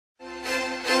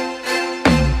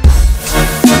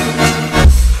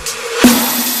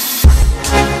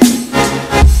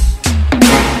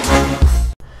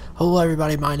Hello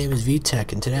everybody, my name is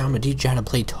VTech, and today I'm going to teach you how to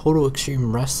play Total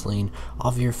Extreme Wrestling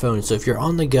off of your phone. So if you're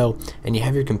on the go and you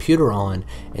have your computer on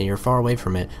and you're far away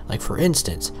from it, like for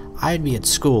instance, I'd be at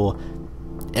school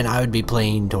and I would be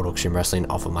playing Total Extreme Wrestling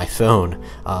off of my phone,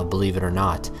 believe it or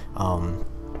not. I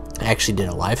actually did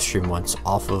a live stream once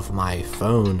off of my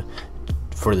phone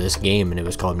for this game, and it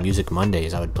was called Music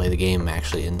Mondays. I would play the game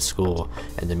actually in school,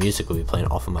 and the music would be playing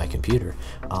off of my computer.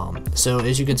 So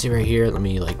as you can see right here, let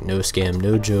me no scam,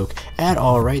 no joke at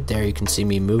all. Right there, you can see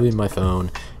me moving my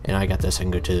phone, and I got this. I can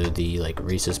go to the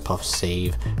Reese's Puff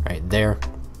save right there.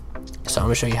 So I'm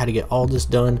gonna show you how to get all this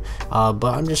done, but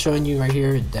I'm just showing you right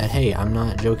here that hey, I'm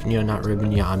not joking you, I'm not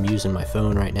ribbing you. I'm using my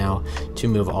phone right now to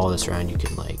move all this around. You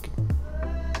can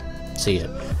see it.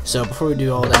 So before we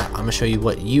do all that, I'm gonna show you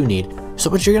what you need. So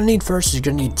what you're gonna need first is you're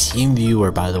gonna need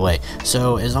TeamViewer, by the way.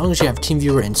 So as long as you have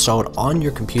TeamViewer installed on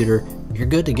your computer, you're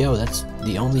good to go. That's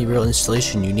the only real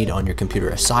installation you need on your computer,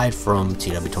 aside from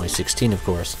TW 2016, of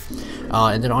course.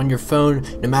 And then on your phone,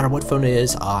 no matter what phone it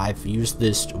is, I've used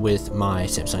this with my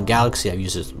Samsung Galaxy, I've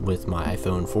used it with my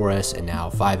iPhone 4S and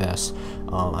now 5S.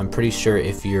 I'm pretty sure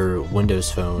if your Windows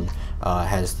phone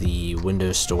has the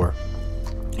Windows Store,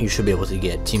 you should be able to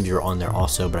get TeamViewer on there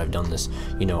also, but I've done this,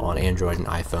 on Android and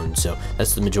iPhone, so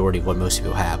that's the majority of what most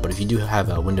people have. But if you do have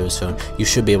a Windows phone, you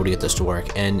should be able to get this to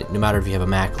work, and no matter if you have a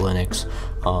Mac, Linux,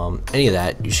 any of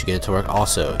that, you should get it to work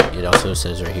also. It also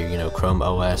says right here, Chrome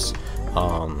OS,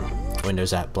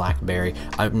 Windows app, BlackBerry.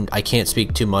 I can't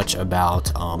speak too much about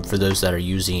for those that are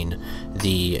using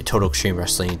the Total Extreme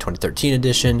Wrestling 2013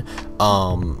 edition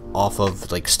off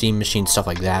of Steam machine, stuff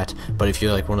like that. But if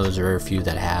you're one of those rare few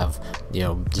that have,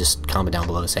 just comment down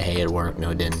below and say hey, it worked.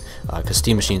 No, it didn't, because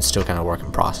Steam machines still kind of work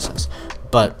in process.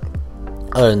 But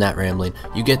other than that rambling,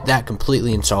 you get that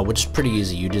completely installed, which is pretty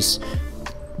easy. You just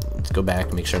go back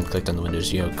and make sure I'm clicked on the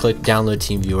Windows, click download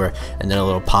TeamViewer, and then a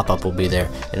little pop-up will be there,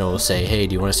 and it will say, hey,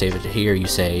 do you want to save it here? You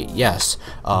say yes.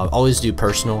 Always do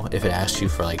personal if it asks you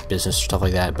for business or stuff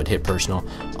like that, but hit personal.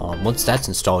 Once that's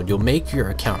installed, you'll make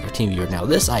your account for TeamViewer. Now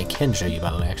this I can show you,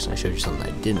 by the way. Actually, I showed you something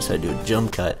I didn't, so I do a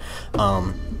jump cut.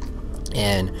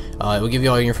 And it will give you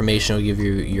all your information. It will give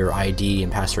you your ID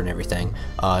and password and everything.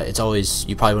 It's always,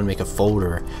 you probably want to make a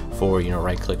folder for,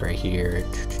 right click right here.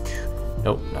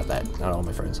 Nope, not that, not all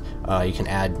my friends. You can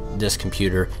add this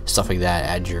computer, stuff like that,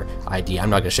 add your ID.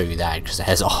 I'm not going to show you that because it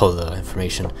has all the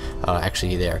information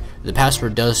actually there. The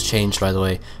password does change, by the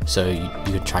way, so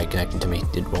you could try connecting to me,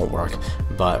 it won't work.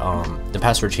 But the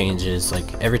password changes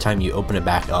every time you open it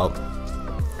back up.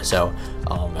 So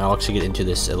I'll actually get into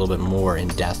this a little bit more in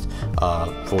depth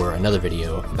for another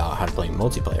video about how to play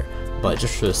multiplayer. But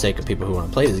just for the sake of people who want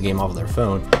to play this game off of their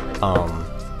phone,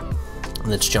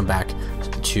 let's jump back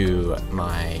to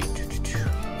my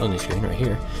only screen right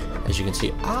here. As you can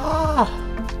see,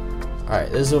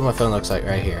 alright, this is what my phone looks like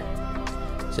right here.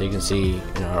 So you can see,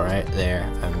 right there,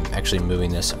 I'm actually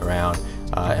moving this around,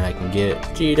 and I can get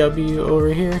GW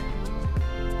over here.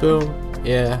 Boom.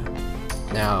 Yeah.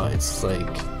 Now it's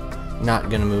not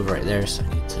gonna move right there, so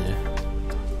I need to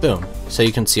boom. So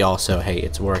you can see also, hey,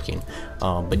 it's working.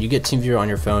 But you get TeamViewer on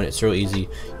your phone. It's real easy.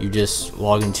 You just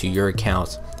log into your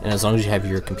account, and as long as you have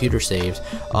your computer saved,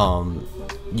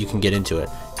 you can get into it.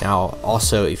 Now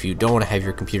also, if you don't want to have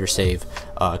your computer saved,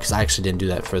 because I actually didn't do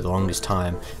that for the longest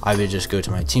time, I would just go to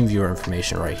my TeamViewer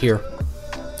information right here,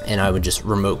 and I would just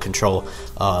remote control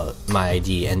my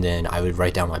ID, and then I would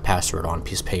write down my password on a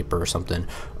piece of paper or something,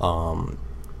 or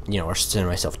send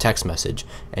myself a text message,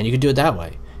 and you can do it that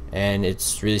way. And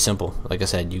it's really simple. Like I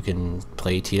said, you can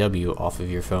play TW off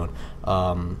of your phone.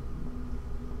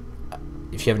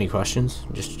 If you have any questions,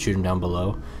 just shoot them down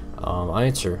below. I'll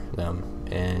answer them.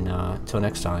 And until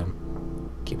next time,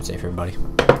 keep it safe, everybody.